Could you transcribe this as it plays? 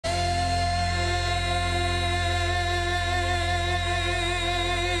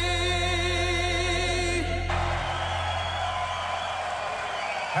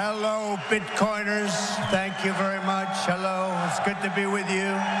Hello, Bitcoiners. Thank you very much. Hello. It's good to be with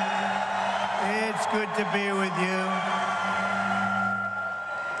you. It's good to be with you.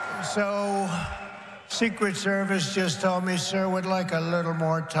 So, Secret Service just told me, sir, would like a little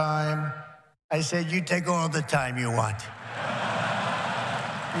more time. I said, you take all the time you want.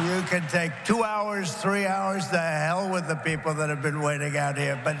 You can take 2 hours, 3 hours, the hell with the people that have been waiting out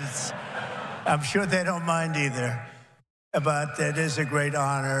here. But I'm sure they don't mind either. But it is a great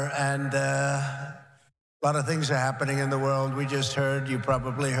honor, and a lot of things are happening in the world. We just heard, you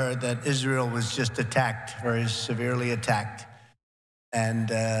probably heard, that Israel was just attacked, very severely attacked. And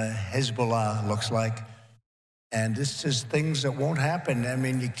Hezbollah looks like. And this is things that won't happen. I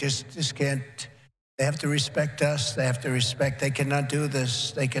mean, you just can't. They have to respect us. They have to respect. They cannot do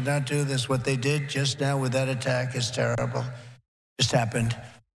this. They cannot do this. What they did just now with that attack is terrible. Just happened.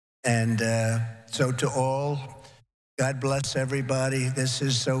 And so to all, God bless everybody. This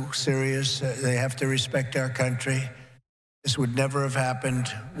is so serious. They have to respect our country. This would never have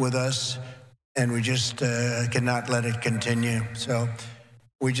happened with us, and we just cannot let it continue. So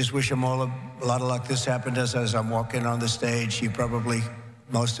we just wish them all a lot of luck. This happened to us as I'm walking on the stage.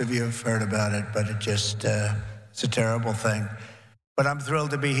 Most of you have heard about it, but it's a terrible thing. But I'm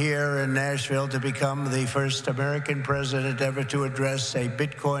thrilled to be here in Nashville to become the first American president ever to address a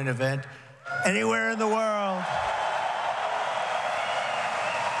Bitcoin event anywhere in the world.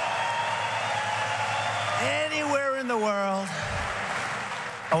 Anywhere in the world.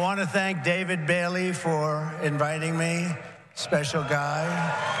 I want to thank David Bailey for inviting me, special guy.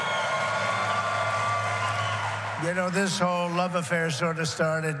 You know, this whole love affair sort of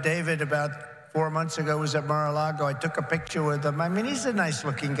started. David, about 4 months ago, was at Mar-a-Lago. I took a picture with him. I mean, he's a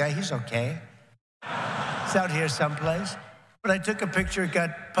nice-looking guy. He's okay. He's out here someplace. But I took a picture. It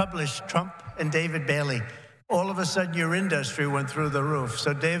got published, Trump and David Bailey. All of a sudden, your industry went through the roof.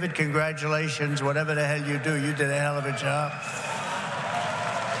 So, David, congratulations. Whatever the hell you do, you did a hell of a job.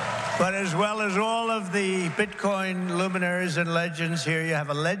 But as well as all of the Bitcoin luminaries and legends here, you have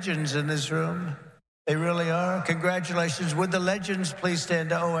a legends in this room. They really are. Congratulations. Would the legends please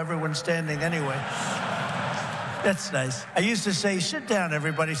stand up? Oh, everyone's standing anyway. That's nice. I used to say, sit down,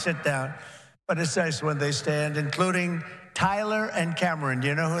 everybody, sit down. But it's nice when they stand, including Tyler and Cameron. Do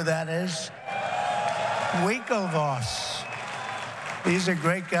you know who that is? Winklevoss. These are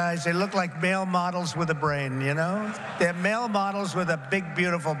great guys. They look like male models with a brain, you know? They're male models with a big,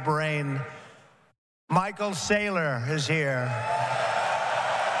 beautiful brain. Michael Saylor is here.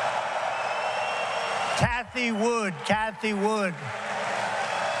 Kathy Wood.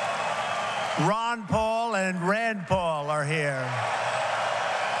 Ron Paul and Rand Paul are here.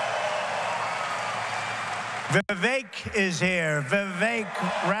 Vivek is here. Vivek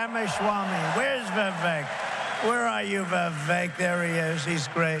Ramaswamy. Where's Vivek? Where are you, Vivek? There he is. He's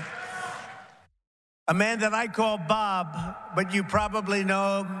great. A man that I call Bob, but you probably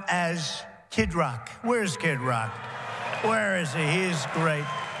know him as Kid Rock. Where's Kid Rock? Where is he? He's great.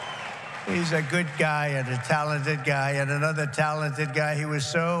 He's a good guy and a talented guy and another talented guy. He was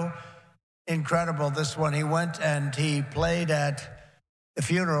so incredible, this one. He went and he played at the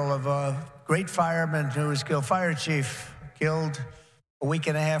funeral of a great fireman who was killed, fire chief, killed a week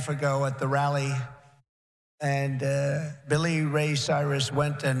and a half ago at the rally. And Billy Ray Cyrus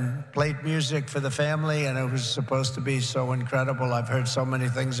went and played music for the family, and it was supposed to be so incredible. I've heard so many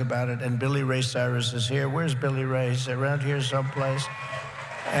things about it. And Billy Ray Cyrus is here. Where's Billy Ray? He's around here someplace.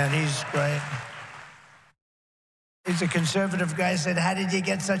 And he's great. He's a conservative guy. Said, how did you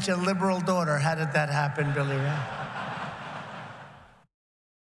get such a liberal daughter? How did that happen, Billy Ray?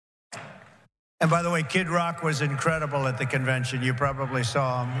 And by the way, Kid Rock was incredible at the convention. You probably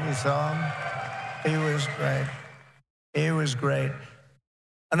saw him. You saw him? He was great. He was great.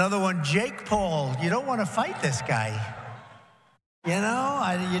 Another one, Jake Paul. You don't want to fight this guy. You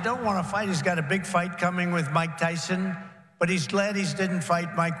know, you don't want to fight. He's got a big fight coming with Mike Tyson, but he's glad he didn't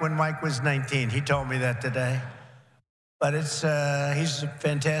fight Mike when Mike was 19. He told me that today. But he's a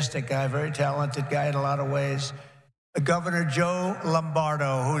fantastic guy, very talented guy in a lot of ways. Governor Joe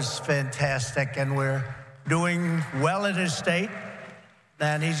Lombardo, who's fantastic, and we're doing well in his state.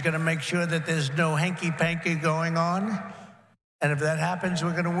 And he's going to make sure that there's no hanky-panky going on. And if that happens,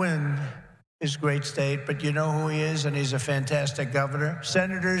 we're going to win his great state. But you know who he is, and he's a fantastic governor.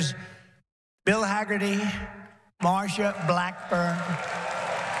 Senators Bill Hagerty, Marsha Blackburn,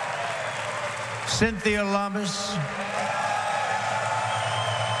 Cynthia Lummis,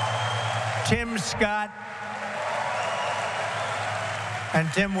 Tim Scott. And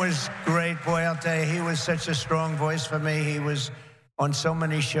Tim was great. Boy, I'll tell you, he was such a strong voice for me. He was on so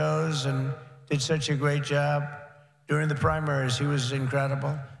many shows and did such a great job during the primaries. He was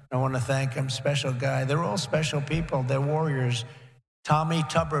incredible. I want to thank him, special guy. They're all special people. They're warriors. Tommy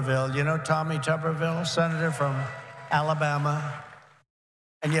Tuberville, you know Tommy Tuberville, senator from Alabama.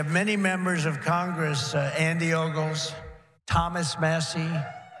 And you have many members of Congress, Andy Ogles, Thomas Massey,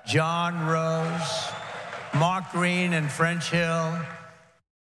 John Rose, Mark Green and French Hill,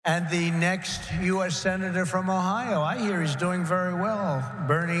 and the next U.S. Senator from Ohio. I hear he's doing very well,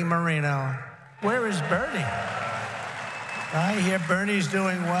 Bernie Moreno. Where is Bernie? I hear Bernie's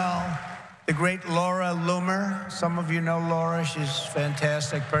doing well. The great Laura Loomer. Some of you know Laura. She's a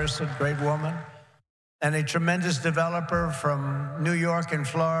fantastic person, great woman. And a tremendous developer from New York and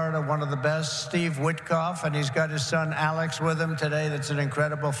Florida, one of the best, Steve Witkoff, and he's got his son Alex with him today. That's an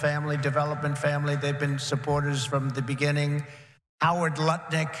incredible family, development family. They've been supporters from the beginning. Howard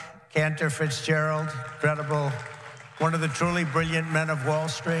Lutnick, Cantor Fitzgerald, incredible, one of the truly brilliant men of Wall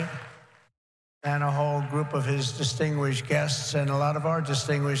Street. And a whole group of his distinguished guests and a lot of our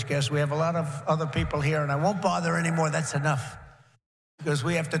distinguished guests. We have a lot of other people here, and I won't bother anymore. That's enough. Because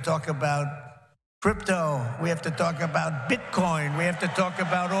we have to talk about crypto. We have to talk about Bitcoin. We have to talk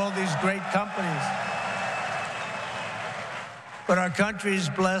about all these great companies. But our country is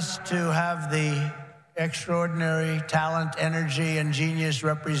blessed to have the extraordinary talent, energy, and genius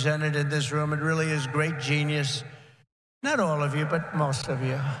represented in this room. It really is great genius. Not all of you, but most of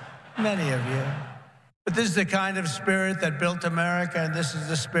you. Many of you. But this is the kind of spirit that built America, and this is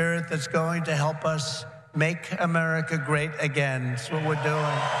the spirit that's going to help us make America great again. That's what we're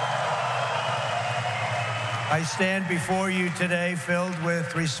doing. I stand before you today filled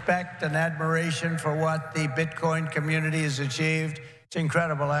with respect and admiration for what the Bitcoin community has achieved. It's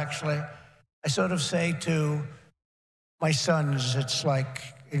incredible, actually. I sort of say to my sons, it's like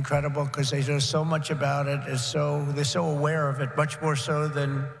incredible because they know so much about it. They're so aware of it, much more so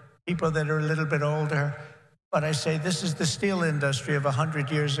than people that are a little bit older. But I say this is the steel industry of 100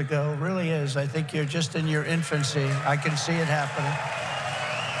 years ago. It really is. I think you're just in your infancy. I can see it happening.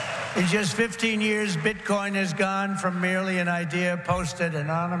 In just 15 years, Bitcoin has gone from merely an idea posted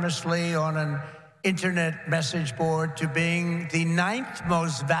anonymously on an internet message board to being the 9th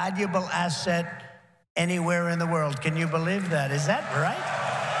most valuable asset anywhere in the world. Can you believe that? Is that right?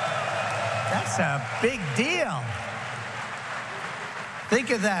 That's a big deal. Think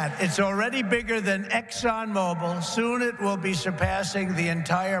of that. It's already bigger than ExxonMobil. Soon it will be surpassing the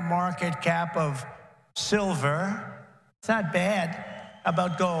entire market cap of silver. It's not bad. How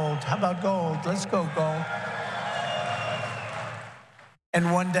about gold? How about gold? Let's go gold.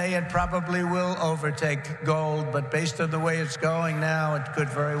 And one day it probably will overtake gold, but based on the way it's going now, it could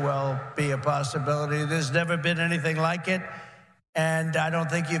very well be a possibility. There's never been anything like it, and I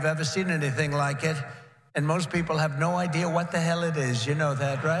don't think you've ever seen anything like it. And most people have no idea what the hell it is. You know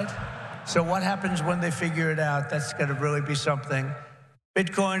that, right? So what happens when they figure it out? That's going to really be something.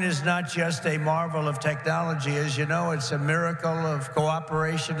 Bitcoin is not just a marvel of technology. As you know, it's a miracle of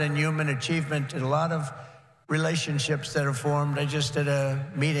cooperation and human achievement and a lot of relationships that are formed. I just did a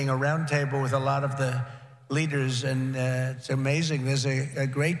meeting, a roundtable with a lot of the leaders, and it's amazing. There's a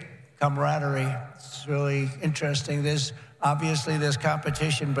great camaraderie. It's really interesting. Obviously there's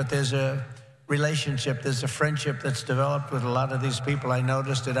competition, but there's a relationship, there's a friendship that's developed with a lot of these people. I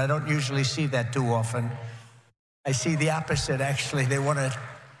noticed it. I don't usually see that too often. I see the opposite, actually. They want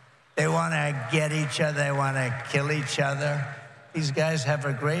to get each other. They want to kill each other. These guys have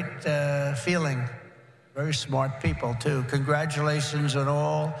a great feeling. Very smart people, too. Congratulations on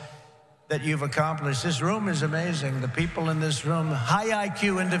all that you've accomplished. This room is amazing. The people in this room, high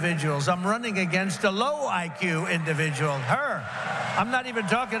IQ individuals. I'm running against a low IQ individual, her. I'm not even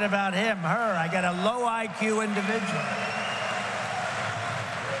talking about him, her. I got a low IQ individual.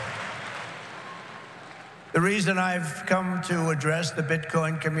 The reason I've come to address the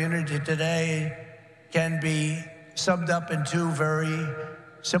Bitcoin community today can be summed up in 2 very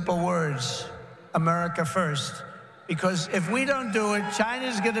simple words: America first. Because if we don't do it,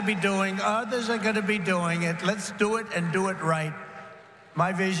 China's going to be doing, others are going to be doing it. Let's do it and do it right.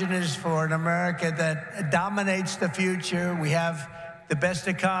 My vision is for an America that dominates the future. We have the best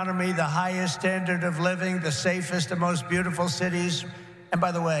economy, the highest standard of living, the safest, the most beautiful cities. And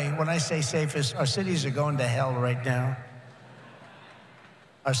by the way, when I say safest, our cities are going to hell right now.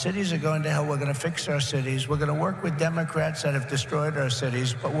 Our cities are going to hell. We're going to fix our cities. We're going to work with Democrats that have destroyed our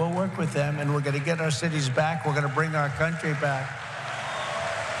cities, but we'll work with them, and we're going to get our cities back. We're going to bring our country back.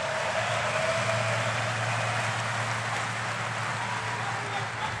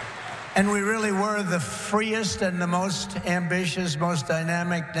 And we really were the freest and the most ambitious, most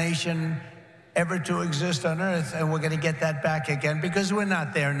dynamic nation ever to exist on Earth, and we're going to get that back again, because we're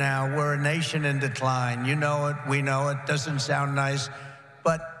not there now. We're a nation in decline. You know it. We know it. Doesn't sound nice.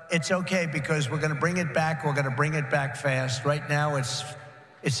 But it's okay because we're going to bring it back. We're going to bring it back fast. Right now,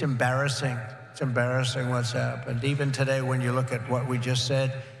 it's embarrassing. It's embarrassing what's happened. Even today, when you look at what we just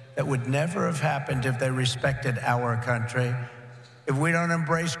said, that would never have happened if they respected our country. If we don't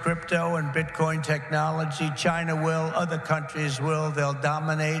embrace crypto and Bitcoin technology, China will, other countries will, they'll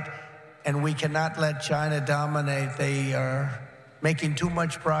dominate, and we cannot let China dominate. They are making too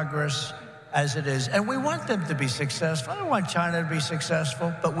much progress as it is, and we want them to be successful. I don't want China to be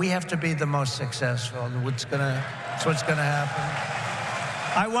successful, but we have to be the most successful. That's what's gonna happen.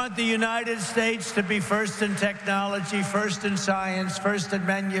 I want the United States to be first in technology, first in science, first in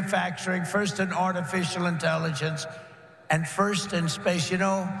manufacturing, first in artificial intelligence, and first in space. You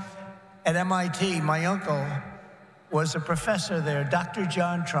know, at MIT, my uncle was a professor there, Dr.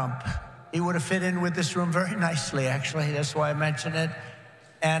 John Trump. He would have fit in with this room very nicely, actually. That's why I mention it.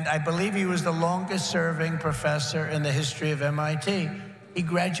 And I believe he was the longest-serving professor in the history of MIT. He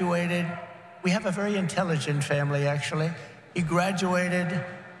graduated. We have a very intelligent family, actually. He graduated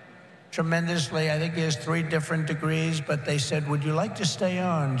tremendously. I think he has 3 different degrees, but they said, would you like to stay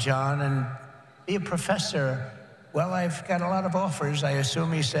on, John, and be a professor? Well, I've got a lot of offers, I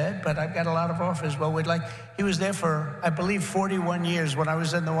assume he said, but I've got a lot of offers. Well, he was there for, I believe, 41 years. When I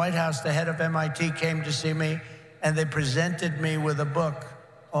was in the White House, the head of MIT came to see me, and they presented me with a book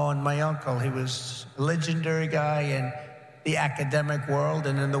on my uncle. He was a legendary guy in the academic world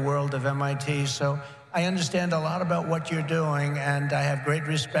and in the world of MIT. So I understand a lot about what you're doing, and I have great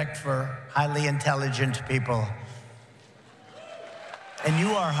respect for highly intelligent people. And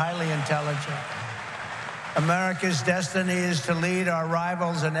you are highly intelligent. America's destiny is to lead our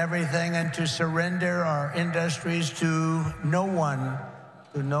rivals in everything and to surrender our industries to no one,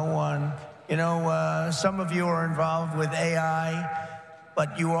 You know, some of you are involved with AI,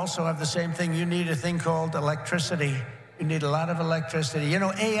 but you also have the same thing. You need a thing called electricity. You need a lot of electricity. You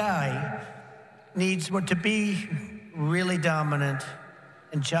know, AI needs to be really dominant,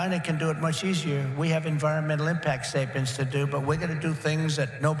 and China can do it much easier. We have environmental impact statements to do, but we're going to do things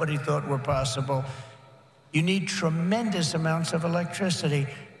that nobody thought were possible. You need tremendous amounts of electricity.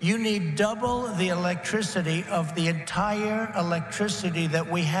 You need double the electricity of the entire electricity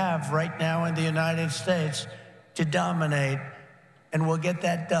that we have right now in the United States to dominate, and we'll get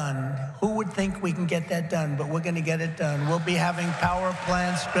that done. Who would think we can get that done? But we're going to get it done. We'll be having power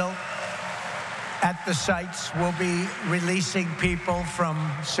plants built at the sites. We'll be releasing people from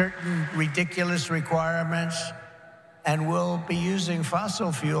certain ridiculous requirements, and we'll be using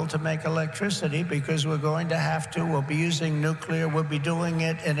fossil fuel to make electricity because we're going to have to. We'll be using nuclear. We'll be doing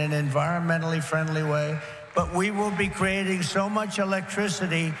it in an environmentally friendly way. But we will be creating so much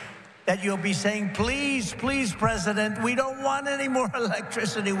electricity that you'll be saying, please, please, President, we don't want any more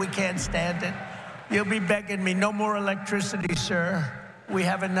electricity. We can't stand it. You'll be begging me, no more electricity, sir. We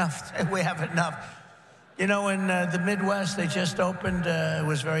have enough. We have enough. You know, in the Midwest, they just opened, it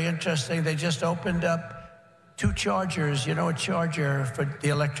was very interesting, they just opened up 2 chargers, you know, a charger for the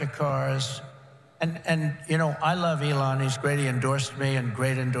electric cars. And you know, I love Elon. He's great. He endorsed me, and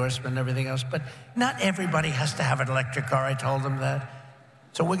great endorsement and everything else. But not everybody has to have an electric car. I told him that.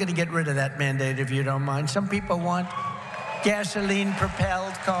 So we're going to get rid of that mandate, if you don't mind. Some people want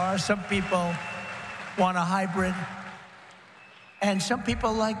gasoline-propelled cars. Some people want a hybrid. And some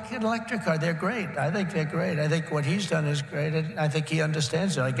people like an electric car. They're great. I think they're great. I think what he's done is great. And I think he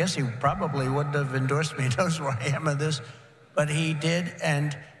understands it. I guess he probably wouldn't have endorsed me. He knows where I am in this. But he did.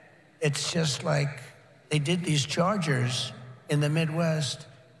 And it's just like they did these chargers in the Midwest.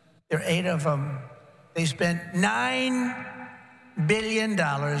 There are 8 of them. They spent $9 billion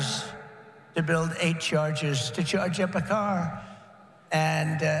to build 8 chargers to charge up a car.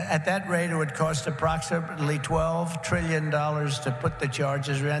 And at that rate, it would cost approximately $12 trillion to put the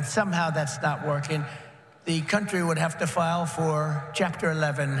charges around. Somehow that's not working. The country would have to file for Chapter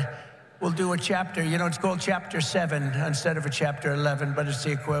 11. We'll do a chapter, you know, it's called Chapter 7 instead of a Chapter 11, but it's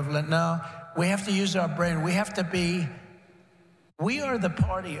the equivalent. No, we have to use our brain. We have to be, we are the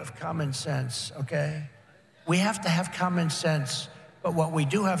party of common sense, okay? We have to have common sense. But what we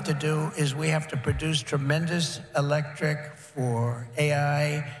do have to do is we have to produce tremendous electric for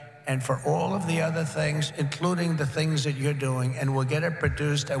AI and for all of the other things, including the things that you're doing. And we'll get it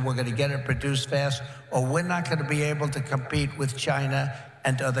produced, and we're going to get it produced fast, or we're not going to be able to compete with China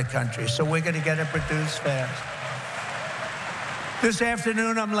and other countries. So we're going to get it produced fast. This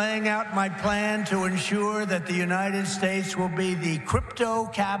afternoon, I'm laying out my plan to ensure that the United States will be the crypto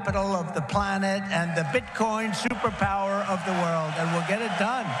capital of the planet and the Bitcoin superpower of the world, and we'll get it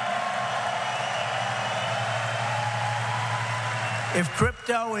done. If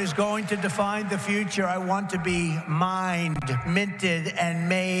crypto is going to define the future, I want to be mined, minted, and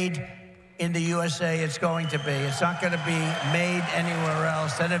made in the USA. It's going to be. It's not going to be made anywhere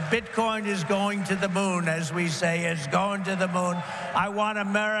else. And if Bitcoin is going to the moon, as we say, it's going to the moon, I want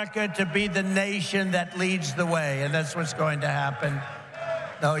America to be the nation that leads the way. And that's what's going to happen.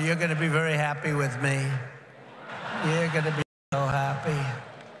 No, you're going to be very happy with me. You're going to be so happy.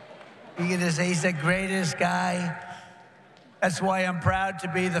 You're going to say he's the greatest guy. That's why I'm proud to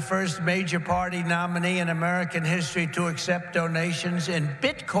be the first major party nominee in American history to accept donations in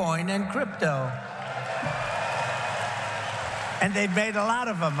Bitcoin and crypto. And they've made a lot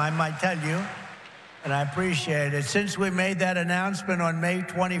of them, I might tell you, and I appreciate it. Since we made that announcement on May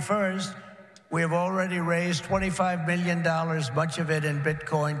 21st, we have already raised $25 million, much of it in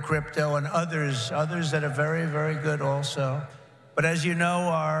Bitcoin, crypto, and others that are very, very good also. But as you know,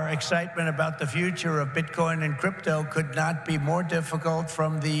 our excitement about the future of Bitcoin and crypto could not be more difficult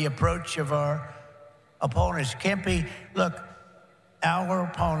from the approach of our opponents. Can't be, look, our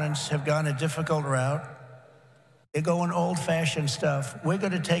opponents have gone a difficult route. They're going old-fashioned stuff. We're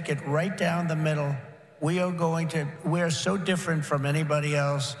going to take it right down the middle. We are so different from anybody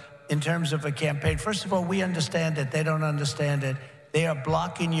else in terms of a campaign. First of all, we understand it. They don't understand it. They are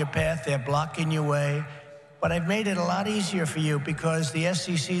blocking your path. They're blocking your way. But I've made it a lot easier for you because the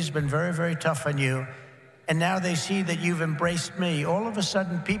SEC has been very, very tough on you. And now they see that you've embraced me. All of a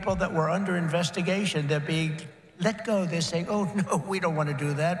sudden, people that were under investigation, they're being let go. They're saying, oh, no, we don't want to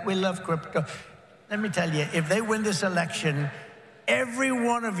do that. We love crypto. Let me tell you, if they win this election, every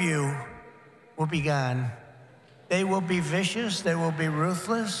one of you will be gone. They will be vicious. They will be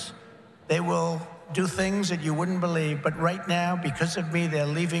ruthless. They will do things that you wouldn't believe. But right now, because of me, they're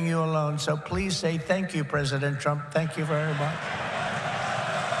leaving you alone. So please say thank you, President Trump. Thank you very much.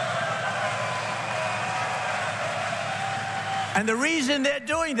 And the reason they're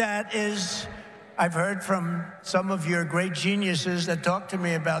doing that is I've heard from some of your great geniuses that talk to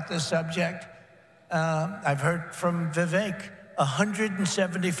me about this subject. I've heard from Vivek.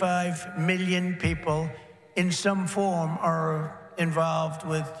 175 million people in some form are involved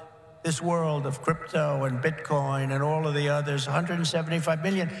with this world of crypto and Bitcoin and all of the others, 175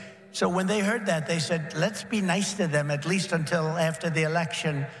 million. So when they heard that, they said, let's be nice to them, at least until after the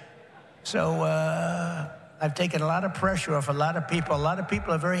election. So I've taken a lot of pressure off a lot of people. A lot of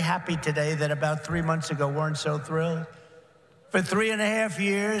people are very happy today that about 3 months ago weren't so thrilled. For 3.5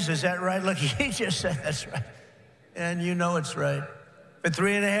 years, is that right? Look, he just said that's right. And you know it's right. For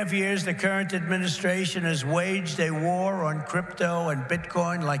 3.5 years, the current administration has waged a war on crypto and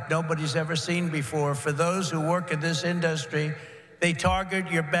Bitcoin like nobody's ever seen before. For those who work in this industry, they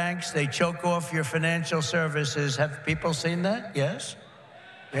target your banks, they choke off your financial services. Have people seen that? Yes?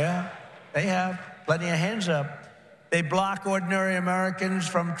 Yeah, they have. Plenty of hands up. They block ordinary Americans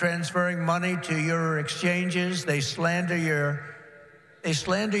from transferring money to your exchanges. They slander you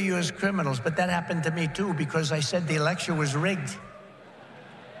as criminals. But that happened to me, too, because I said the election was rigged.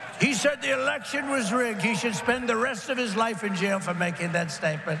 He said the election was rigged. He should spend the rest of his life in jail for making that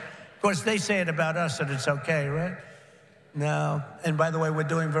statement. Of course, they say it about us, and it's okay, right? No. And by the way, we're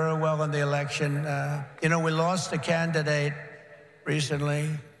doing very well in the election. You know, we lost a candidate recently,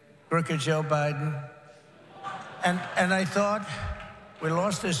 crooked Joe Biden. And I thought, we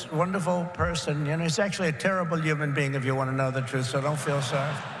lost this wonderful person. You know, he's actually a terrible human being, if you want to know the truth, so don't feel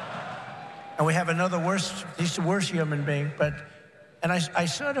sorry. And we have another he's the worst human being, and I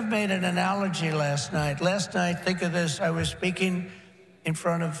sort of made an analogy last night. Last night, think of this, I was speaking in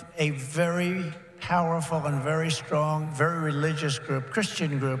front of a very powerful and very strong, very religious group,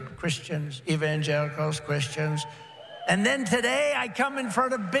 Christians, evangelicals, Christians. And then today, I come in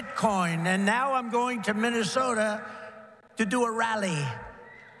front of Bitcoin, and now I'm going to Minnesota to do a rally.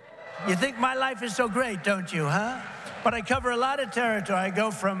 You think my life is so great, don't you, huh? But I cover a lot of territory. I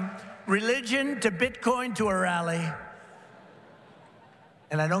go from religion to Bitcoin to a rally.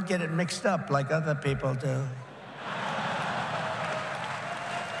 And I don't get it mixed up like other people do.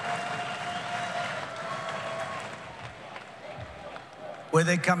 Where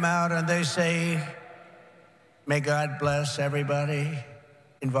they come out and they say, may God bless everybody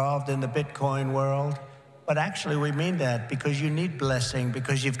involved in the Bitcoin world. But actually, we mean that because you need blessing,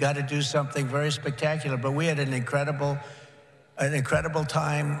 because you've got to do something very spectacular. But we had an incredible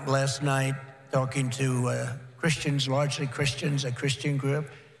time last night talking to Christians, largely Christians, a Christian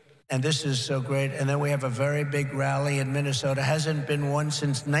group. And this is so great. And then we have a very big rally in Minnesota. Hasn't been one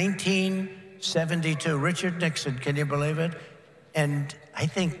since 1972. Richard Nixon, can you believe it? And I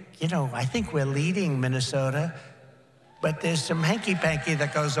think we're leading Minnesota. But there's some hanky-panky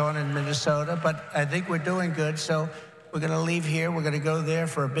that goes on in Minnesota. But I think we're doing good. So We're going to leave here. We're going to go there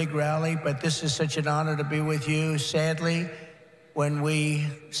for a big rally, but this is such an honor to be with you. Sadly, when we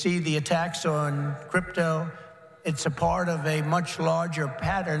see the attacks on crypto, it's a part of a much larger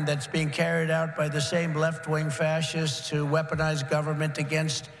pattern that's being carried out by the same left-wing fascists who weaponize government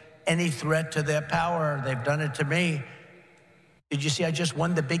against any threat to their power. They've done it to me. Did you see I just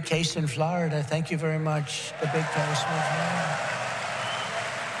won the big case in Florida? Thank you very much. The big case.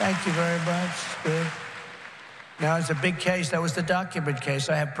 Thank you very much. Good. Now, it's a big case. That was the document case.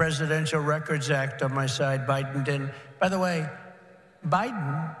 I have Presidential Records Act on my side. Biden didn't. By the way,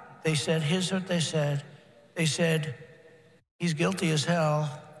 Biden, they said, here's what they said. They said, he's guilty as hell,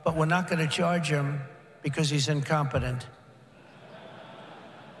 but we're not going to charge him because he's incompetent.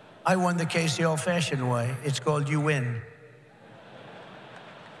 I won the case the old-fashioned way. It's called you win.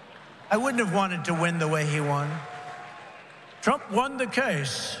 I wouldn't have wanted to win the way he won. Trump won the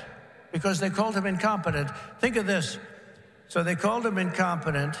case because they called him incompetent. Think of this. So they called him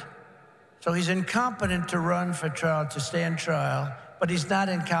incompetent. So he's incompetent to run for trial, to stand trial, but he's not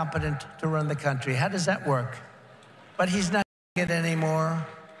incompetent to run the country. How does that work? But he's not it anymore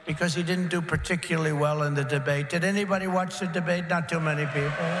because he didn't do particularly well in the debate. Did anybody watch the debate? Not too many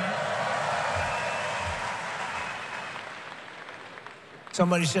people.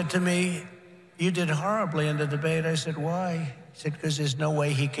 Somebody said to me, you did horribly in the debate. I said, why? He said, because there's no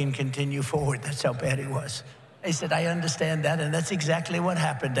way he can continue forward. That's how bad he was. I said, I understand that, and that's exactly what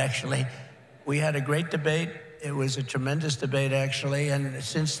happened, actually. We had a great debate. It was a tremendous debate, actually, and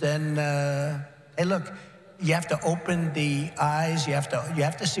since then, hey, look, you have to open the eyes. You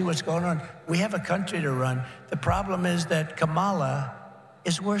have to see what's going on. We have a country to run. The problem is that Kamala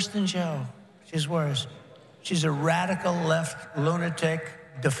is worse than Joe. She's worse. She's a radical left lunatic,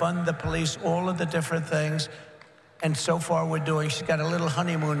 defund the police, all of the different things. And so far she's got a little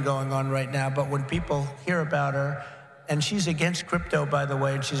honeymoon going on right now, but when people hear about her, and she's against crypto, by the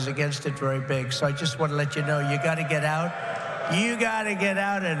way, and she's against it very big. So I just want to let you know, you got to get out. You got to get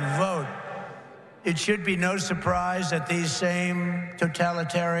out and vote. It should be no surprise that these same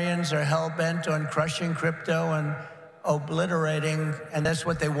totalitarians are hell-bent on crushing crypto and obliterating, and that's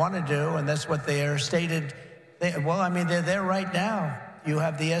what they want to do, and that's what they are stated. Well, I mean, they're there right now. You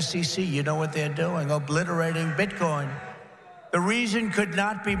have the SEC, you know what they're doing, obliterating Bitcoin. The reason could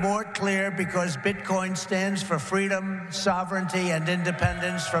not be more clear because Bitcoin stands for freedom, sovereignty, and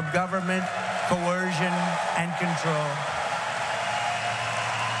independence from government, coercion, and control.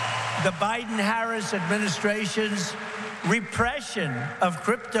 The Biden-Harris administration's repression of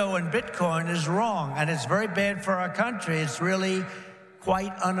crypto and Bitcoin is wrong, and it's very bad for our country. It's really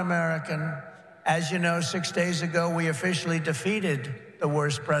quite un-American. As you know, 6 days ago, we officially defeated the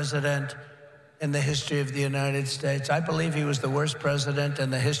worst president in the history of the United States. I believe he was the worst president in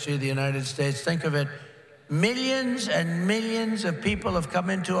the history of the United States. Think of it. Millions and millions of people have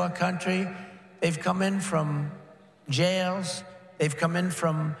come into our country. They've come in from jails. They've come in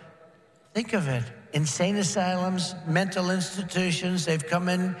from, think of it, insane asylums, mental institutions. They've come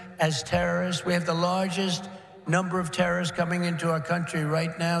in as terrorists. We have the largest number of terrorists coming into our country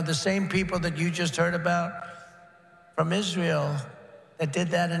right now. The same people that you just heard about from Israel, that did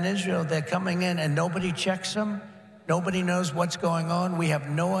that in Israel, they're coming in and nobody checks them. Nobody knows what's going on. We have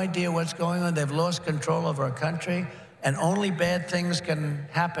no idea what's going on. They've lost control of our country, and only bad things can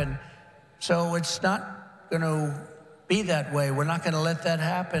happen. So it's not going to be that way. We're not going to let that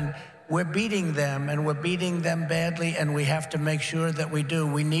happen. We're beating them, and we're beating them badly, and we have to make sure that we do.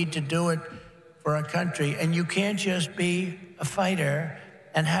 We need to do it for our country. And you can't just be a fighter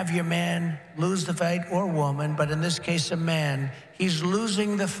and have your man lose the fight, or woman, but in this case, a man. He's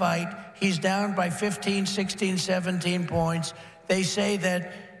losing the fight. He's down by 15, 16, 17 points. They say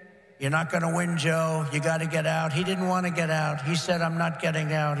that you're not going to win, Joe. You got to get out. He didn't want to get out. He said, I'm not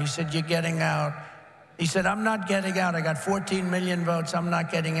getting out. He said, you're getting out. He said, I'm not getting out. I got 14 million votes. I'm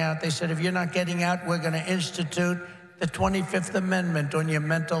not getting out. They said, if you're not getting out, we're going to institute the 25th Amendment on your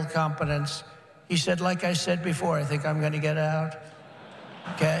mental competence. He said, like I said before, I think I'm going to get out.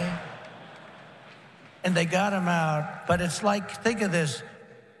 Okay? And they got him out. But it's like, think of this.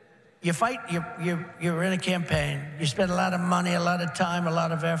 You fight, you're in a campaign. You spend a lot of money, a lot of time, a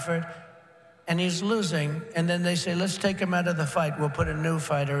lot of effort, and he's losing. And then they say, let's take him out of the fight. We'll put a new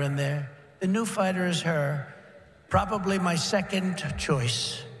fighter in there. The new fighter is her, probably my second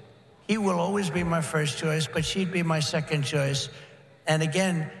choice. He will always be my first choice, but she'd be my second choice. And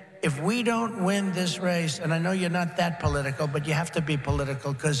again, if we don't win this race, and I know you're not that political, but you have to be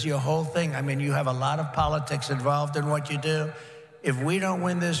political because your whole thing, I mean, you have a lot of politics involved in what you do. If we don't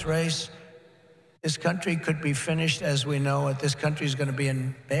win this race, this country could be finished as we know it. This country is going to be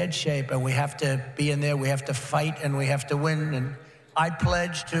in bad shape, and we have to be in there. We have to fight, and we have to win. And I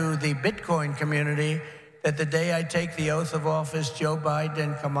pledge to the Bitcoin community that the day I take the oath of office, Joe Biden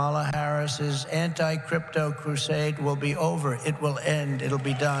and Kamala Harris's anti-crypto crusade will be over. It will end. It'll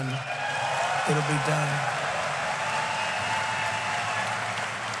be done. It'll be done.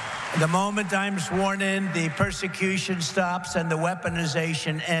 The moment I'm sworn in, the persecution stops and the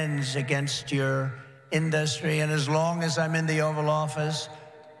weaponization ends against your industry. And as long as I'm in the Oval Office,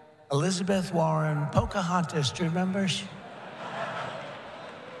 Elizabeth Warren, Pocahontas, do you remember?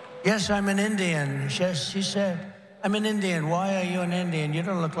 Yes, I'm an Indian. Yes, she said, I'm an Indian. Why are you an Indian? You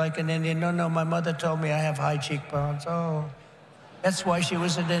don't look like an Indian. No, my mother told me I have high cheekbones. Oh, that's why she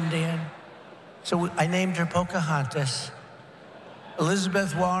was an Indian. So I named her Pocahontas.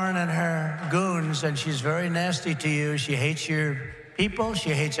 Elizabeth Warren and her goons, and she's very nasty to you. She hates your people. She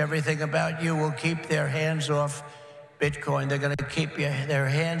hates everything about you. Will keep their hands off Bitcoin. They're going to keep their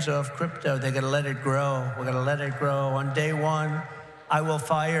hands off crypto. They're going to let it grow. We're going to let it grow. On day one, I will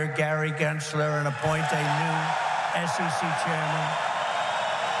fire Gary Gensler and appoint a new SEC chairman.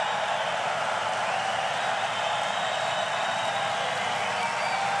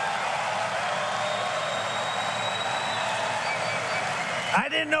 I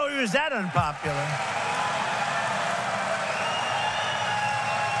didn't know he was that unpopular.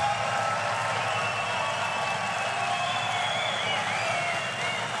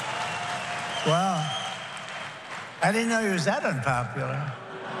 Well, I didn't know he was that unpopular.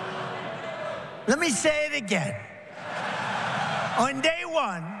 Let me say it again. On day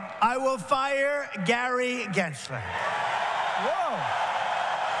one, I will fire Gary Gensler. Whoa.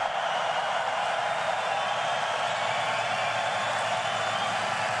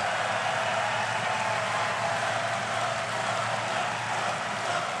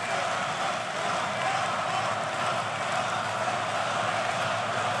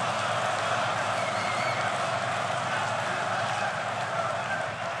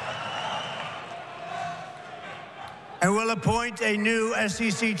 And we'll appoint a new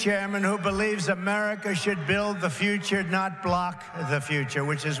SEC chairman who believes America should build the future, not block the future,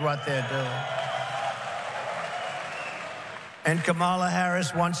 which is what they're doing. And Kamala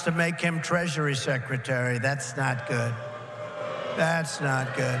Harris wants to make him Treasury Secretary. That's not good. That's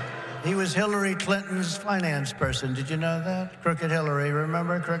not good. He was Hillary Clinton's finance person. Did you know that? Crooked Hillary.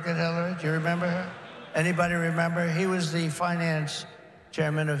 Remember Crooked Hillary? Do you remember her? Anybody remember? He was the finance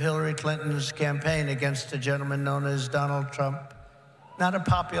chairman of Hillary Clinton's campaign against a gentleman known as Donald Trump. Not a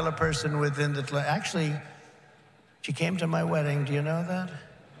popular person within the... Actually, she came to my wedding. Do you know that?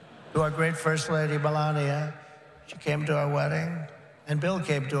 To our great First Lady, Melania. She came to our wedding, and Bill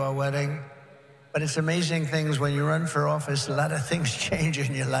came to our wedding. But it's amazing things when you run for office, a lot of things change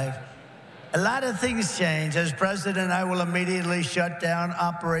in your life. A lot of things change. As president, I will immediately shut down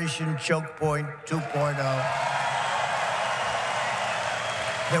Operation Choke Point 2.0.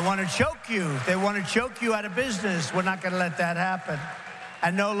 They want to choke you. They want to choke you out of business. We're not going to let that happen.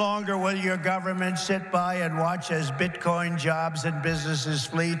 And no longer will your government sit by and watch as Bitcoin jobs and businesses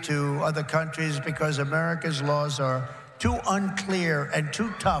flee to other countries because America's laws are too unclear and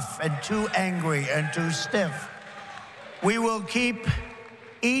too tough and too angry and too stiff. We will keep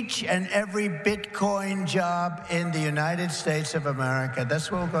each and every Bitcoin job in the United States of America.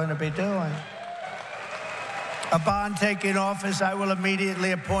 That's what we're going to be doing. Upon taking office, I will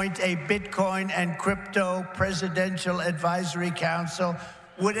immediately appoint a Bitcoin and Crypto Presidential Advisory Council.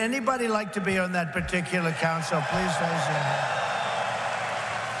 Would anybody like to be on that particular council? Please raise your hand.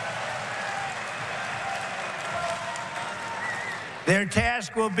 Their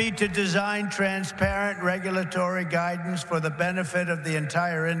task will be to design transparent regulatory guidance for the benefit of the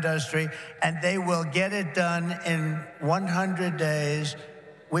entire industry, and they will get it done in 100 days.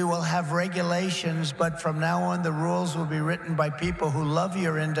 We will have regulations, but from now on, the rules will be written by people who love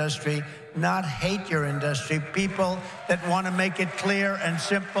your industry, not hate your industry, people that want to make it clear and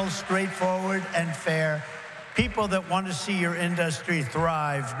simple, straightforward and fair, people that want to see your industry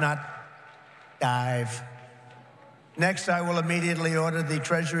thrive, not dive. Next, I will immediately order the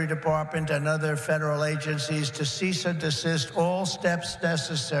Treasury Department and other federal agencies to cease and desist all steps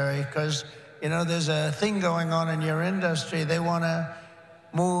necessary, because, you know, there's a thing going on in your industry. They want to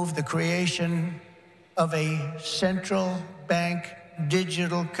move the creation of a central bank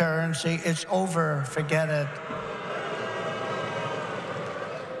digital currency. It's over. Forget it.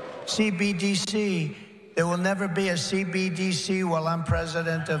 CBDC. There will never be a CBDC while I'm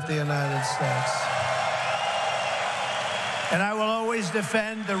president of the United States. And I will always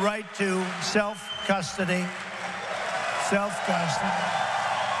defend the right to self-custody. Self-custody.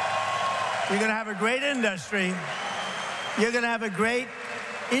 You're going to have a great industry. You're going to have a great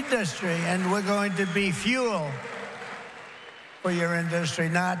industry, and we're going to be fuel for your industry,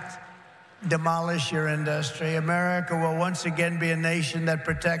 not demolish your industry. America will once again be a nation that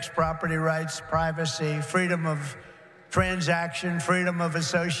protects property rights, privacy, freedom of transaction, freedom of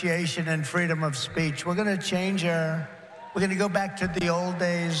association, and freedom of speech. We're going to go back to the old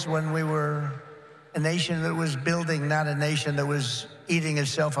days when we were a nation that was building, not a nation that was eating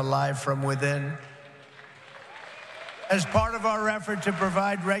itself alive from within. As part of our effort to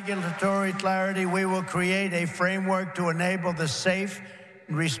provide regulatory clarity, we will create a framework to enable the safe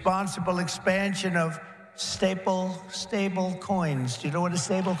and responsible expansion of stable coins. Do you know what a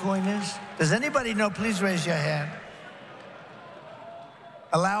stable coin is? Does anybody know? Please raise your hand.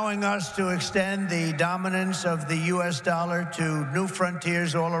 Allowing us to extend the dominance of the U.S. dollar to new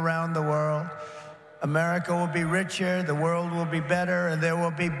frontiers all around the world. America will be richer, the world will be better, and there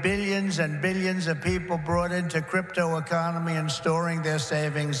will be billions and billions of people brought into crypto economy and storing their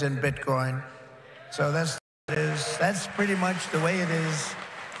savings in Bitcoin. So that's pretty much the way it is.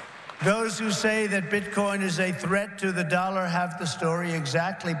 Those who say that Bitcoin is a threat to the dollar have the story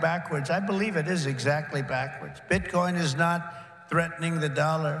exactly backwards. I believe it is exactly backwards. Bitcoin is not threatening the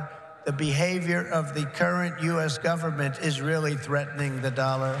dollar. The behavior of the current U.S. government is really threatening the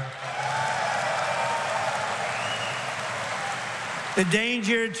dollar. The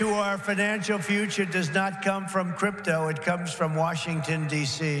danger to our financial future does not come from crypto. It comes from Washington,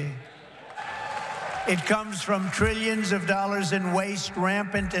 D.C. It comes from trillions of dollars in waste,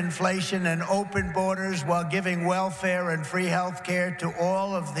 rampant inflation, and open borders while giving welfare and free health care to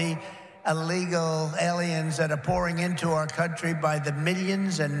all of the illegal aliens that are pouring into our country by the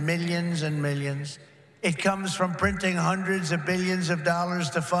millions and millions and millions. It comes from printing hundreds of billions of dollars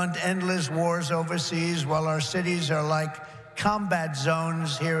to fund endless wars overseas while our cities are like combat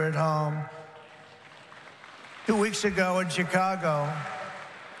zones here at home. 2 weeks ago in Chicago,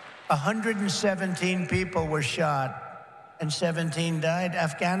 117 people were shot and 17 died.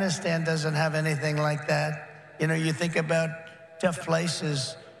 Afghanistan doesn't have anything like that. You know, you think about tough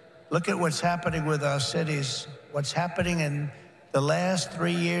places. Look at what's happening with our cities. What's happening in the last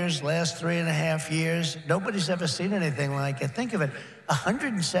 3 years, last 3.5 years. Nobody's ever seen anything like it. Think of it,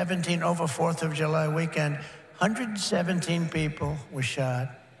 117 over 4th of July weekend. 117 people were shot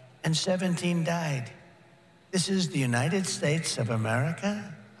and 17 died. This is the United States of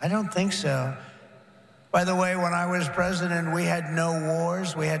America? I don't think so. By the way, when I was president, we had no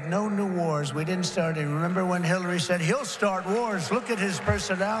wars. We had no new wars. We didn't start any. Remember when Hillary said, he'll start wars. Look at his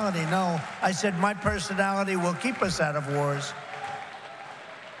personality. No, I said, my personality will keep us out of wars.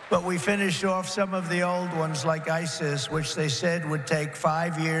 But we finished off some of the old ones like ISIS, which they said would take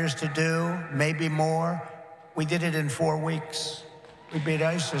 5 years to do, maybe more. We did it in 4 weeks. We beat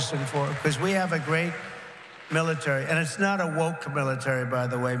ISIS in 4, because we have a great military. And it's not a woke military, by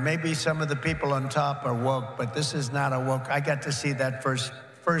the way. Maybe some of the people on top are woke, but this is not a woke. I got to see that first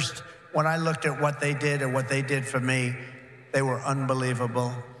when I looked at what they did and what they did for me, they were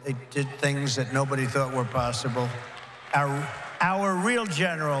unbelievable. They did things that nobody thought were possible. Our real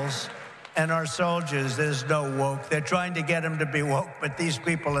generals and our soldiers, there's no woke. They're trying to get them to be woke, but these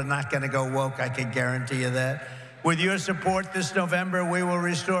people are not going to go woke, I can guarantee you that. With your support this November, we will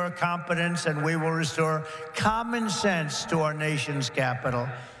restore confidence and we will restore common sense to our nation's capital.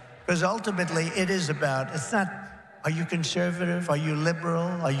 Because ultimately, it is about, it's not, are you conservative? Are you liberal?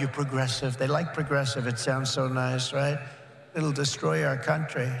 Are you progressive? They like progressive. It sounds so nice, right? It'll destroy our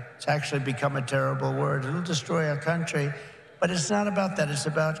country. It's actually become a terrible word. It'll destroy our country. But it's not about that. It's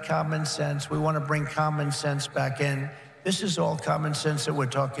about common sense. We want to bring common sense back in. This is all common sense that we're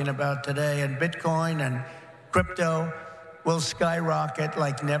talking about today. And Bitcoin and crypto will skyrocket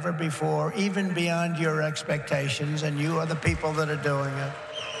like never before, even beyond your expectations. And you are the people that are doing it.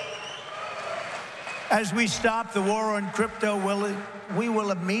 As we stop the war on crypto, we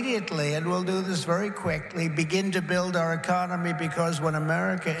will immediately, and we'll do this very quickly, begin to build our economy, because when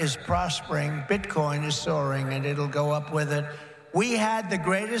America is prospering, Bitcoin is soaring and it'll go up with it. We had the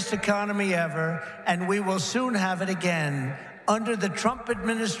greatest economy ever, and we will soon have it again. Under the Trump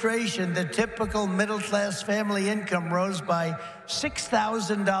administration, the typical middle-class family income rose by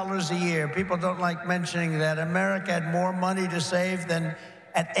 $6,000 a year. People don't like mentioning that. America had more money to save than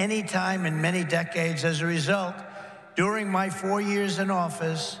at any time in many decades. As a result, during my 4 years in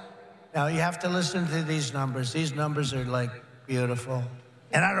office, now you have to listen to these numbers. These numbers are like beautiful.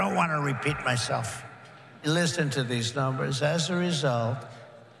 And I don't want to repeat myself. Listen to these numbers. As a result,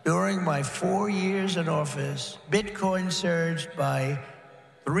 during my 4 years in office, Bitcoin surged by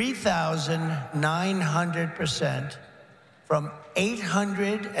 3,900%. from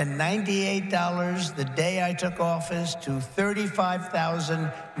 $898 the day I took office to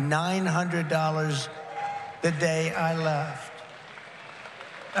 $35,900 the day I left.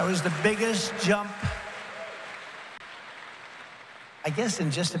 That was the biggest jump, I guess, in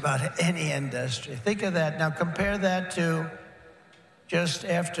just about any industry. Think of that. Now compare that to just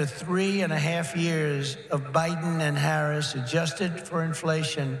after 3.5 years of Biden and Harris, adjusted for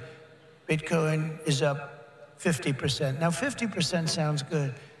inflation, Bitcoin is up 50%. Now 50% sounds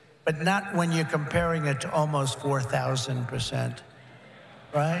good, but not when you're comparing it to almost 4,000%,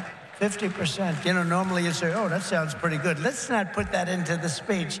 right? 50%. You know, normally you say, oh, that sounds pretty good. Let's not put that into the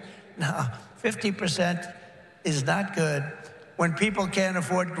speech. No, 50% is not good. When people can't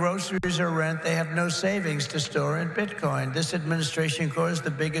afford groceries or rent, they have no savings to store in Bitcoin. This administration caused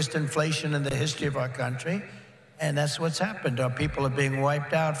the biggest inflation in the history of our country, and that's what's happened. Our people are being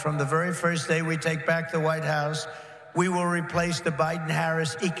wiped out. From the very first day we take back the White House, we will replace the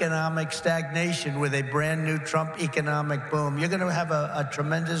Biden-Harris economic stagnation with a brand new Trump economic boom. You're going to have a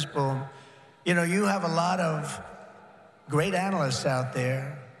tremendous boom. You know, you have a lot of great analysts out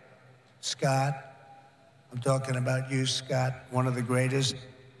there. Scott, I'm talking about you, Scott, one of the greatest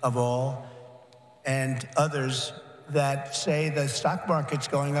of all, and others that say the stock market's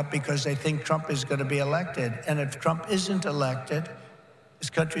going up because they think Trump is going to be elected. And if Trump isn't elected, this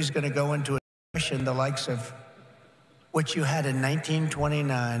country's going to go into a depression the likes of what you had in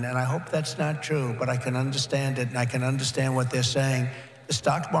 1929. And I hope that's not true, but I can understand it, and I can understand what they're saying. The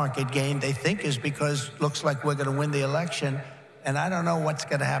stock market gain, they think, is because it looks like we're going to win the election. And I don't know what's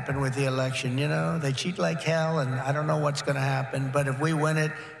going to happen with the election. You know, they cheat like hell, and I don't know what's going to happen. But if we win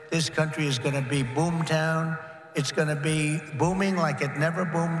it, this country is going to be boomtown. It's going to be booming like it never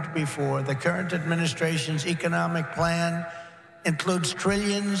boomed before. The current administration's economic plan includes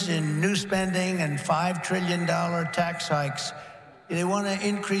trillions in new spending and $5 trillion tax hikes. They want to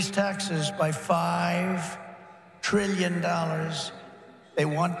increase taxes by $5 trillion. They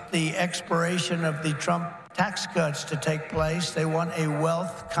want the expiration of the Trump tax cuts to take place. They want a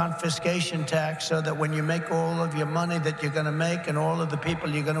wealth confiscation tax so that when you make all of your money that you're going to make and all of the people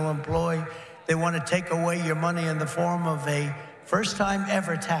you're going to employ, they want to take away your money in the form of a first-time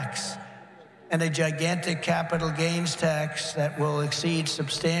ever tax and a gigantic capital gains tax that will exceed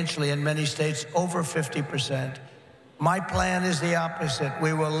substantially in many states over 50%. My plan is the opposite.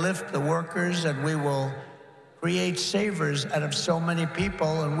 We will lift the workers, and we will create savers out of so many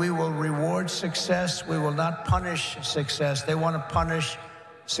people, and we will reward success. We will not punish success. They want to punish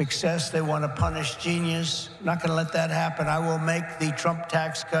success. They want to punish genius. I'm not going to let that happen. I will make the Trump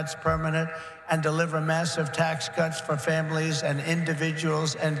tax cuts permanent and deliver massive tax cuts for families and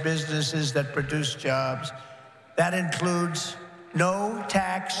individuals and businesses that produce jobs. That includes no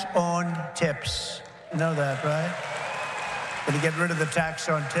tax on tips. You know that, right? Going to get rid of the tax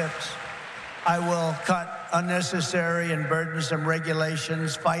on tips. I will cut unnecessary and burdensome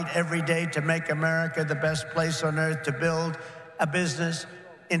regulations, fight every day to make America the best place on earth to build a business,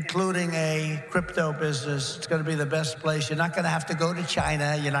 including a crypto business. It's going to be the best place. You're not going to have to go to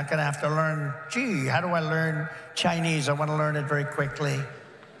China. You're not going to have to learn, gee, how do I learn Chinese? I want to learn it very quickly.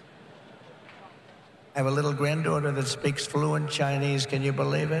 I have a little granddaughter that speaks fluent Chinese. Can you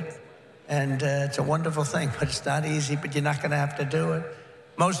believe it? And it's a wonderful thing, but it's not easy, but you're not going to have to do it.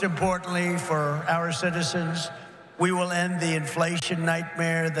 Most importantly, for our citizens, we will end the inflation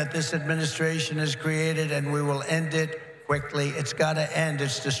nightmare that this administration has created, and we will end it quickly. It's got to end.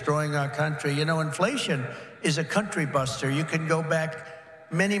 It's destroying our country. You know, inflation is a country buster. You can go back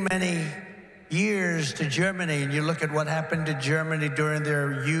many, many years to Germany, and you look at what happened to Germany during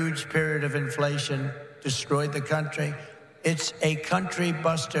their huge period of inflation, destroyed the country. It's a country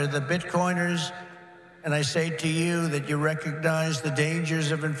buster. The Bitcoiners, and I say to you that you recognize the dangers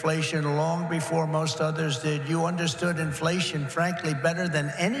of inflation long before most others did. You understood inflation, frankly, better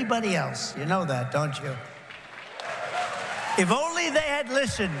than anybody else. You know that, don't you? If only they had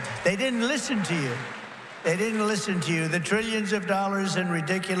listened. They didn't listen to you. They didn't listen to you. The trillions of dollars in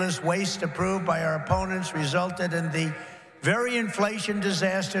ridiculous waste approved by our opponents resulted in the very inflation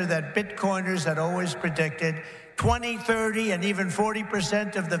disaster that Bitcoiners had always predicted. 20, 30, and even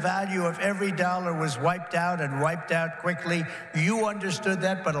 40% of the value of every dollar was wiped out, and wiped out quickly. You understood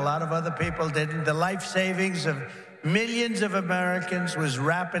that, but a lot of other people didn't. The life savings of millions of Americans was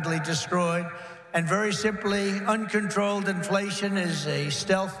rapidly destroyed. And very simply, uncontrolled inflation is a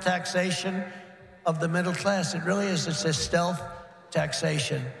stealth taxation of the middle class. It really is. It's a stealth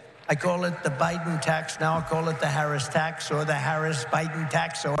taxation. I call it the Biden tax. Now I'll call it the Harris tax, or the Harris-Biden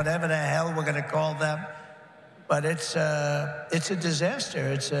tax, or whatever the hell we're going to call them. But it's a disaster.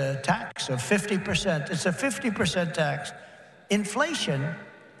 It's a tax of 50%. It's a 50% tax. Inflation,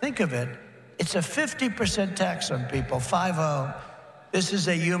 think of it, it's a 50% tax on people, 50. This is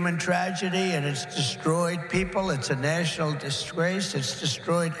a human tragedy, and it's destroyed people. It's a national disgrace. It's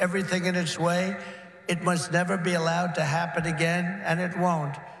destroyed everything in its way. It must never be allowed to happen again, and it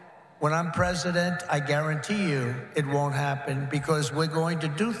won't. When I'm president, I guarantee you it won't happen, because we're going to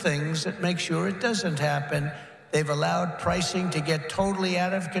do things that make sure it doesn't happen. They've allowed pricing to get totally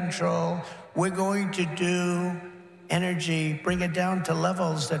out of control. We're going to do energy, bring it down to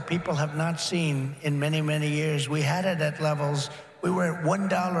levels that people have not seen in many, many years. We had it at levels. We were at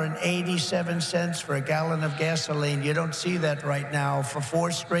 $1.87 for a gallon of gasoline. You don't see that right now. For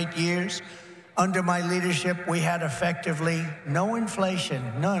 4 straight years, under my leadership, we had effectively no inflation,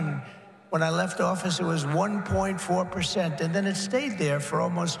 none. When I left office, it was 1.4%, and then it stayed there for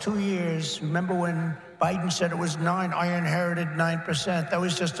almost 2 years. Remember when Biden said it was 9? I inherited 9%. That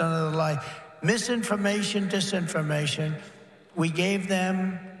was just another lie. Misinformation, disinformation. We gave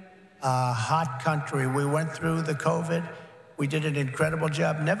them a hot country. We went through the COVID. We did an incredible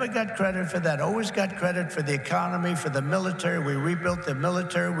job. Never got credit for that. Always got credit for the economy, for the military. We rebuilt the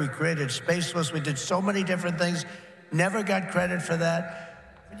military. We created Space Force. We did so many different things. Never got credit for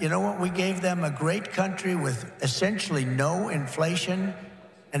that. You know what? We gave them a great country with essentially no inflation.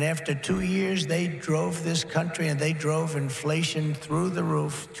 And after 2 years, they drove this country, and they drove inflation through the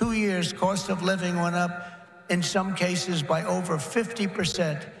roof. 2 years, cost of living went up, in some cases, by over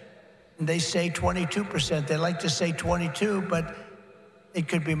 50%. They say 22%. They like to say 22, but it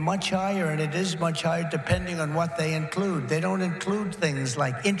could be much higher, and it is much higher depending on what they include. They don't include things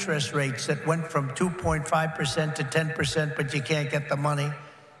like interest rates that went from 2.5% to 10%, but you can't get the money.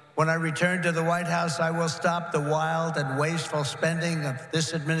 When I return to the White House, I will stop the wild and wasteful spending of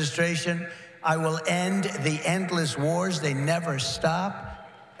this administration. I will end the endless wars. They never stop.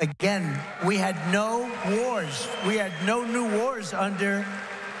 Again, we had no wars. We had no new wars under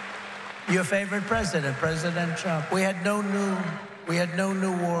your favorite president, President Trump. We had no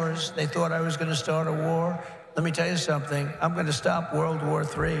new wars. They thought I was going to start a war. Let me tell you something. I'm going to stop World War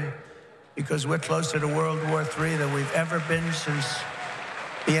III, because we're closer to World War III than we've ever been since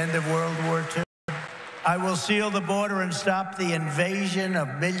the end of World War II. I will seal the border and stop the invasion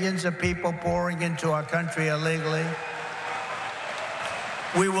of millions of people pouring into our country illegally.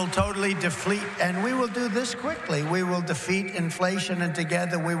 We will totally defeat, and we will do this quickly. We will defeat inflation, and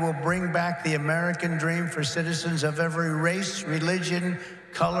together we will bring back the American dream for citizens of every race, religion,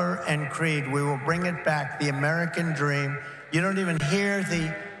 color, and creed. We will bring it back, the American dream. You don't even hear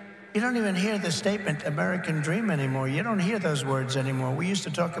the statement American dream anymore. You don't hear those words anymore. We used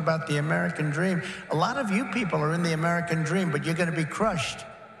to talk about the American dream. A lot of you people are in the American dream, but you're going to be crushed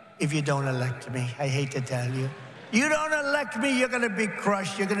if you don't elect me. I hate to tell you. You don't elect me, you're going to be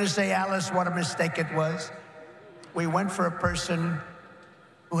crushed. You're going to say, Alice, what a mistake it was. We went for a person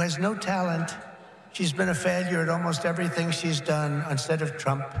who has no talent. She's been a failure at almost everything she's done instead of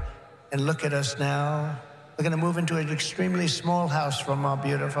Trump. And look at us now. We're going to move into an extremely small house from our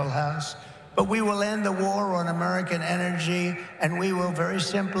beautiful house. But we will end the war on American energy, and we will very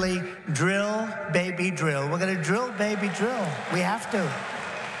simply drill, baby, drill. We're going to drill, baby, drill. We have to.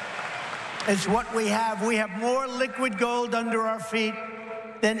 It's what we have. We have more liquid gold under our feet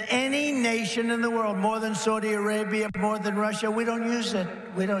than any nation in the world, more than Saudi Arabia, more than Russia. We don't use it.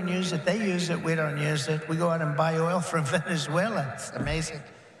 We don't use it. They use it. We don't use it. We go out and buy oil from Venezuela. It's amazing.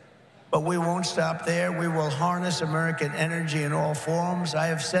 But we won't stop there. We will harness American energy in all forms. I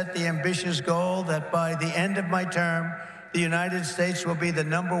have set the ambitious goal that by the end of my term, the United States will be the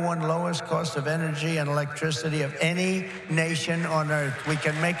 #1 lowest cost of energy and electricity of any nation on earth. We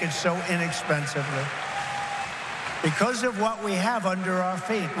can make it so inexpensively. Because of what we have under our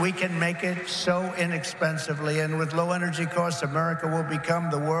feet, we can make it so inexpensively. And with low energy costs, America will become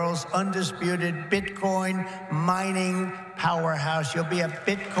the world's undisputed Bitcoin mining powerhouse. You'll be a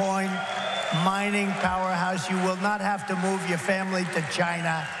Bitcoin mining powerhouse. You will not have to move your family to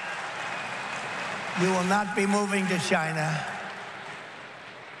China. You will not be moving to China.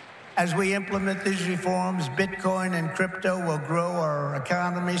 As we implement these reforms, Bitcoin and crypto will grow our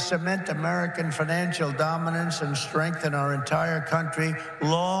economy, cement American financial dominance, and strengthen our entire country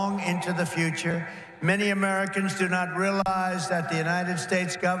long into the future. Many Americans do not realize that the United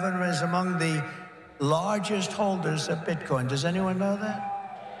States government is among the largest holders of Bitcoin. Does anyone know that?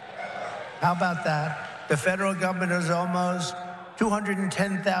 How about that? The federal government is almost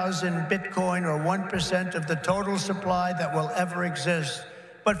 210,000 Bitcoin, or 1% of the total supply that will ever exist.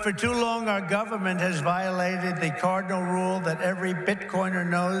 But for too long, our government has violated the cardinal rule that every Bitcoiner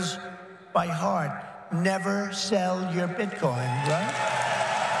knows by heart. Never sell your Bitcoin, right?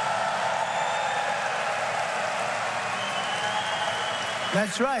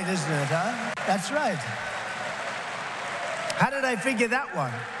 That's right, isn't it, huh? That's right. How did I figure that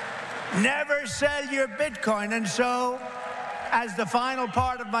one? Never sell your Bitcoin. And so, as the final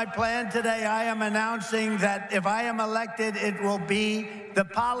part of my plan today, I am announcing that if I am elected, it will be the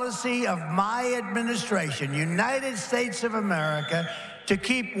policy of my administration, United States of America, to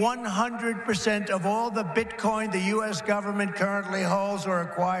keep 100% of all the Bitcoin the U.S. government currently holds or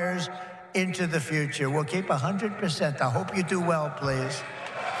acquires into the future. We'll keep 100%. I hope you do well, please.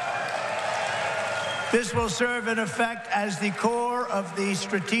 This will serve in effect as the core of the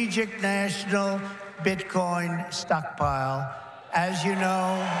strategic national Bitcoin stockpile. As you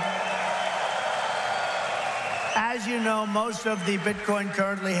know, most of the Bitcoin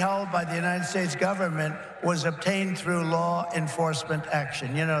currently held by the United States government was obtained through law enforcement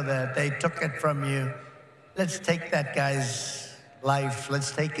action. You know that. They took it from you. Let's take that guy's life.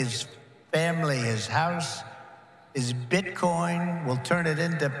 Let's take his family, his house, his Bitcoin. We'll turn it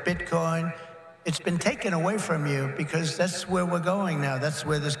into Bitcoin. It's been taken away from you because that's where we're going now. That's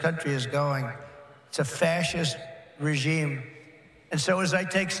where this country is going. It's a fascist regime. And so as I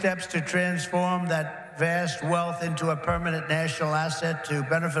take steps to transform that vast wealth into a permanent national asset to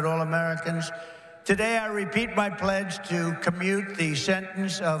benefit all Americans, today I repeat my pledge to commute the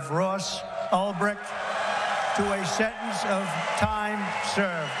sentence of Ross Ulbricht to a sentence of time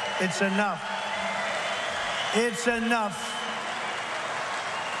served. It's enough. It's enough.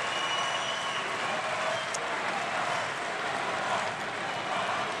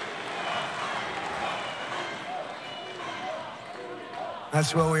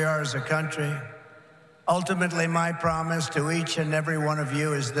 That's where we are as a country. Ultimately, my promise to each and every one of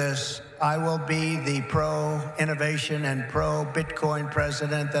you is this: I will be the pro-innovation and pro-Bitcoin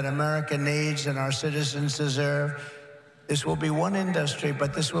president that America needs and our citizens deserve. This will be one industry,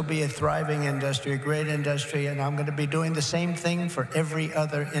 but this will be a thriving industry, a great industry, and I'm going to be doing the same thing for every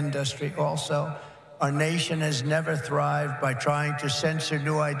other industry also. Our nation has never thrived by trying to censor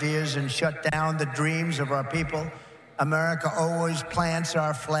new ideas and shut down the dreams of our people. America always plants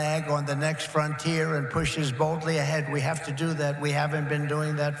our flag on the next frontier and pushes boldly ahead. We have to do that. We haven't been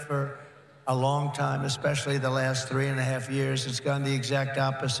doing that for a long time, especially the last 3.5 years. It's gone the exact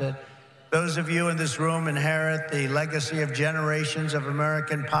opposite. Those of you in this room inherit the legacy of generations of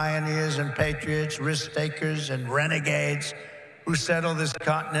American pioneers and patriots, risk-takers and renegades who settled this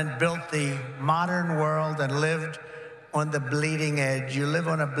continent, built the modern world, and lived on the bleeding edge. You live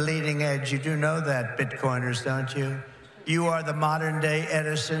on a bleeding edge. You do know that, Bitcoiners, don't you? You are the modern-day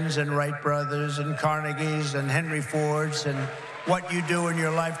Edisons and Wright brothers and Carnegies and Henry Fords, and what you do in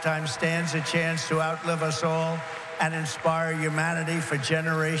your lifetime stands a chance to outlive us all and inspire humanity for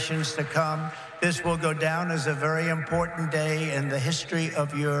generations to come. This will go down as a very important day in the history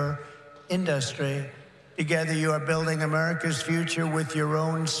of your industry. Together, you are building America's future with your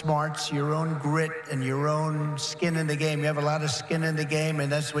own smarts, your own grit, and your own skin in the game. You have a lot of skin in the game,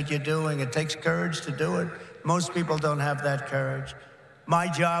 and that's what you're doing. It takes courage to do it. Most people don't have that courage. My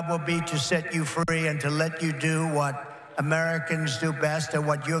job will be to set you free and to let you do what Americans do best and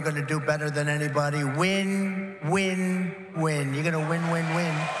what you're going to do better than anybody. Win, win, win. You're going to win, win,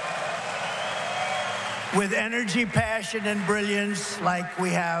 win. With energy, passion, and brilliance like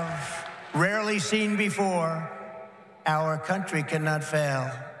we have rarely seen before, our country cannot fail.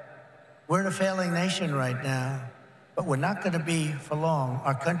 We're in a failing nation right now, but we're not going to be for long.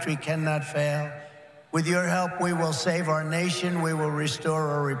 Our country cannot fail. With your help, we will save our nation, we will restore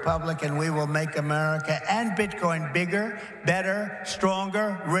our republic, and we will make America and Bitcoin bigger, better,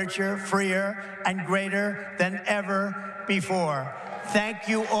 stronger, richer, freer, and greater than ever before. Thank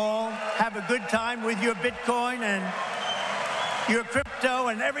you all. Have a good time with your Bitcoin and your crypto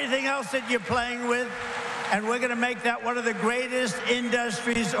and everything else that you're playing with. And we're going to make that one of the greatest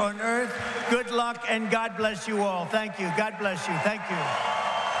industries on earth. Good luck, and God bless you all. Thank you. God bless you. Thank you.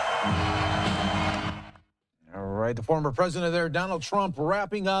 All right, the former president there, Donald Trump,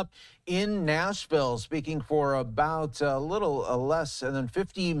 wrapping up in Nashville, speaking for about a little less than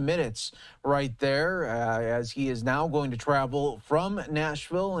 50 minutes right there, as he is now going to travel from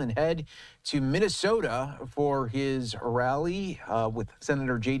Nashville and head to Minnesota for his rally with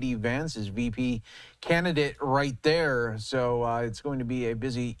Senator J.D. Vance, his VP candidate right there. So it's going to be a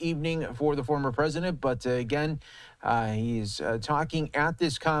busy evening for the former president. But again, he's talking at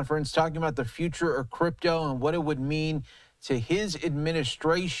this conference, talking about the future of crypto and what it would mean to his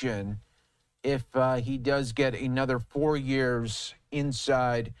administration if he does get another 4 years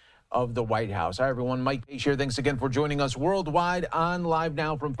inside of the White House. Hi, everyone. Mike Page here. Thanks again for joining us worldwide on Live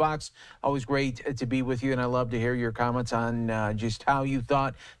Now from Fox. Always great to be with you, and I love to hear your comments on just how you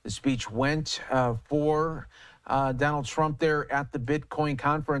thought the speech went for Donald Trump there at the Bitcoin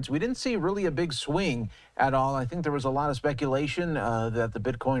conference. We didn't see really a big swing at all. I think there was a lot of speculation that the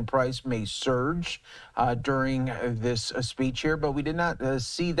Bitcoin price may surge during this speech here, but we did not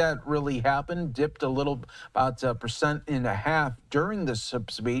see that really happen. Dipped a little, about 1.5% during this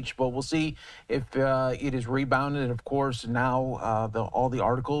speech, but we'll see if it is rebounded. Of course, now all the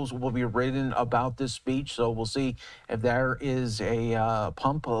articles will be written about this speech, so we'll see if there is a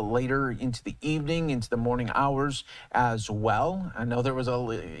pump later into the evening, into the morning hours as well. I know there was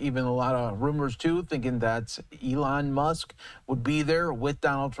even a lot of rumors too, thinking that Elon Musk would be there with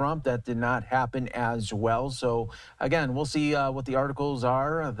Donald Trump. That did not happen as well. So again, we'll see what the articles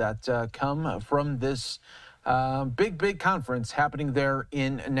are that come from this big conference happening there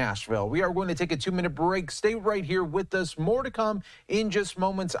in Nashville. We are going to take a 2-minute break. Stay right here with us. More to come in just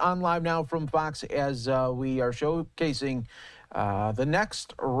moments on Live Now from Fox as we are showcasing the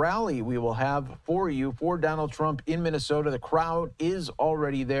next rally we will have for you for Donald Trump in Minnesota. The crowd is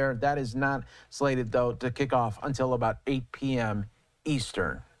already there. That is not slated, though, to kick off until about 8 p.m.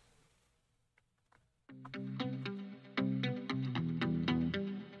 Eastern.